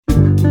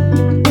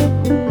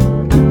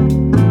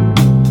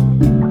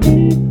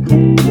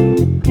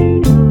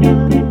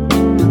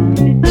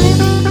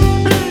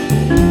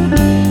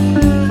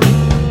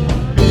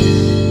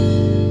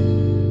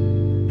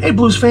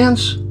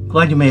fans,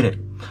 glad you made it.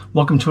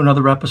 Welcome to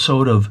another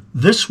episode of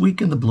This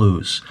Week in the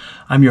Blues.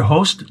 I'm your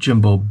host,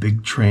 Jimbo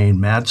Big Train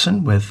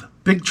Madsen with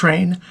Big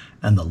Train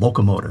and the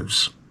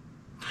Locomotives.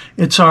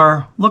 It's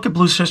our look at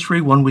blues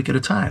history 1 week at a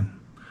time.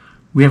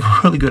 We have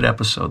a really good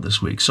episode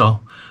this week,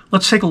 so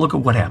let's take a look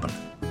at what happened.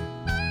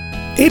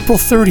 April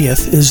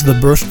 30th is the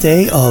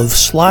birthday of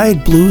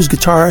slide blues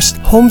guitarist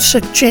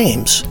Homesick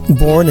James,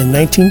 born in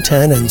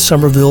 1910 in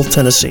Somerville,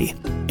 Tennessee.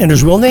 And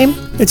his real name?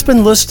 It's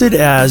been listed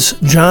as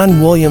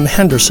John William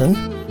Henderson,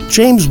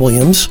 James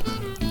Williams,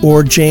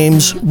 or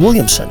James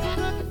Williamson.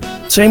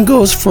 Same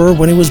goes for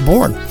when he was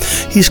born.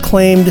 He's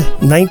claimed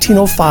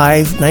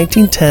 1905,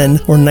 1910,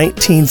 or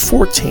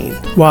 1914,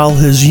 while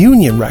his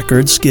union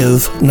records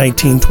give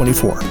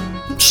 1924.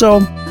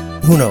 So,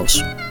 who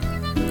knows?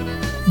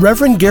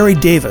 Reverend Gary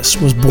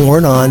Davis was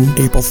born on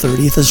April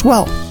 30th as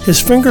well. His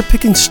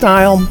finger-picking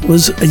style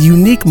was a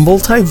unique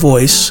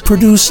multi-voice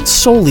produced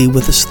solely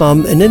with his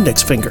thumb and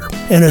index finger,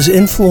 and has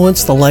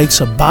influenced the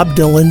likes of Bob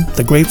Dylan,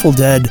 The Grateful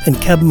Dead, and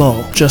Keb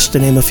Mo, just to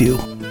name a few.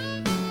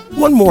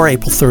 One more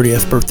April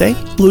 30th birthday.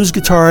 Blues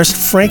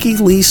guitarist Frankie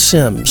Lee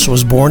Sims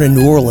was born in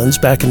New Orleans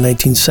back in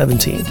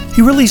 1917.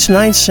 He released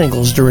 9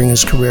 singles during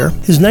his career.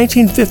 His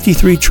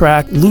 1953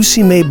 track,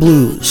 Lucy May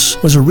Blues,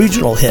 was a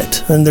regional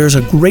hit, and there's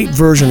a great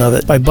version of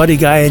it by Buddy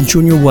Guy and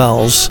Junior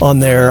Wells on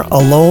their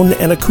Alone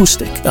and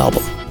Acoustic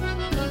album.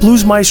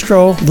 Blues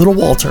maestro Little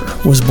Walter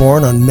was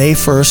born on May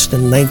 1st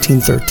in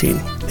 1913.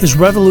 His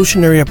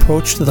revolutionary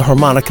approach to the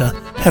harmonica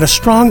had a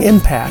strong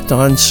impact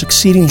on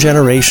succeeding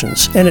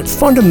generations, and it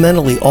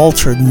fundamentally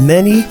altered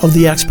many of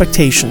the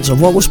expectations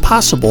of what was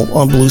possible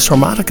on blues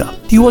harmonica.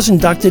 He was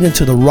inducted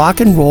into the Rock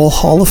and Roll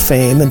Hall of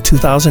Fame in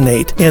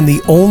 2008, and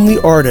the only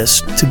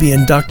artist to be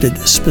inducted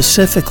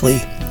specifically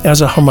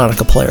as a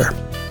harmonica player.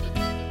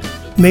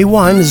 May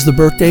 1 is the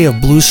birthday of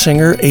blues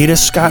singer Ada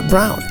Scott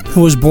Brown, who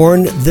was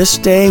born this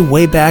day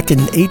way back in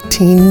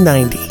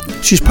 1890.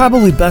 She's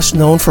probably best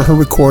known for her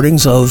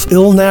recordings of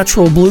Ill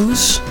Natural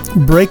Blues,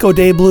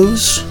 Break-O-Day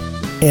Blues,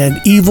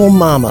 and Evil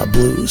Mama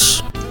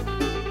Blues.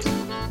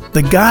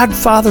 The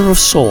godfather of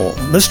soul,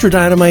 Mr.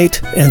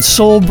 Dynamite, and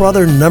soul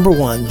brother number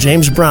 1,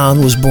 James Brown,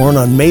 was born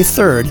on May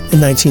 3rd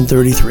in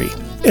 1933.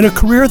 In a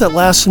career that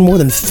lasted more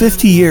than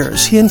 50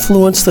 years, he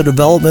influenced the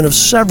development of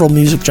several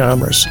music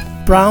genres.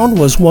 Brown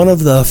was one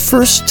of the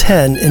first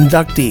 10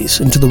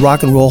 inductees into the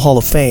Rock and Roll Hall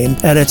of Fame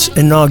at its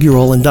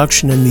inaugural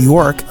induction in New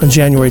York on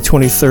January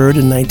 23rd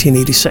in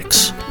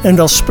 1986. And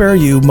I'll spare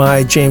you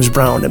my James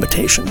Brown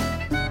imitation.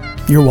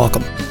 You're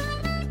welcome.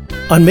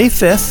 On May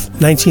 5th,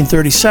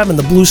 1937,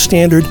 the blues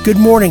standard Good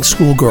Morning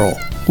Schoolgirl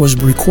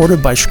was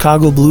recorded by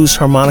Chicago blues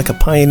harmonica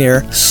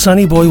pioneer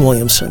Sonny Boy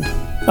Williamson.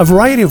 A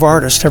variety of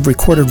artists have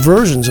recorded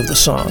versions of the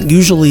song,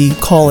 usually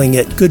calling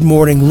it Good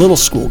Morning Little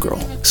Schoolgirl.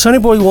 Sonny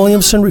Boy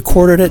Williamson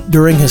recorded it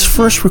during his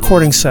first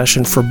recording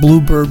session for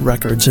Bluebird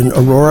Records in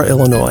Aurora,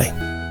 Illinois.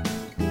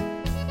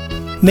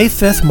 May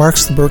 5th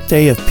marks the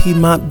birthday of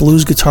Piedmont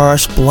blues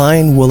guitarist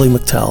Blind Willie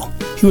McTell.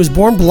 He was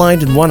born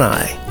blind in one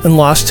eye and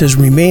lost his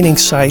remaining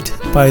sight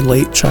by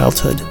late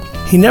childhood.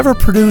 He never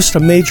produced a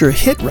major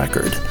hit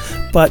record,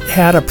 but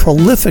had a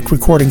prolific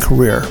recording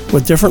career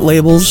with different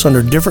labels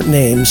under different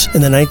names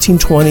in the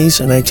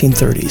 1920s and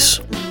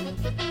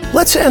 1930s.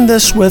 Let's end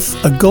this with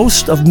a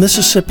Ghost of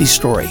Mississippi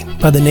story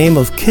by the name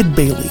of Kid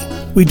Bailey.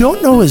 We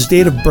don't know his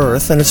date of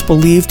birth, and it's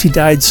believed he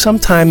died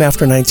sometime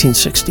after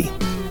 1960.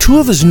 2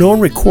 of his known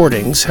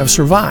recordings have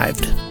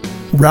survived: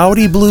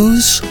 Rowdy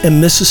Blues and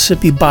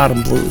Mississippi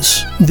Bottom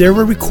Blues. They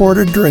were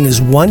recorded during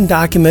his one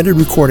documented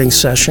recording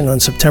session on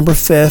September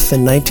 5th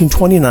in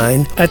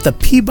 1929 at the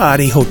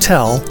Peabody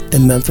Hotel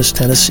in Memphis,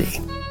 Tennessee.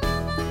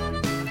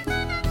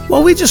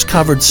 Well, we just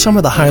covered some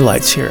of the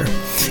highlights here.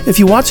 If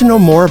you want to know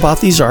more about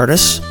these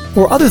artists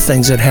or other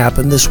things that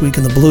happened this week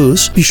in the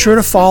blues, be sure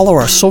to follow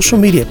our social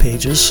media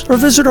pages or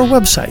visit our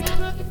website.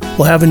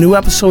 We'll have a new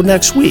episode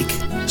next week,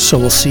 so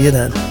we'll see you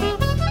then.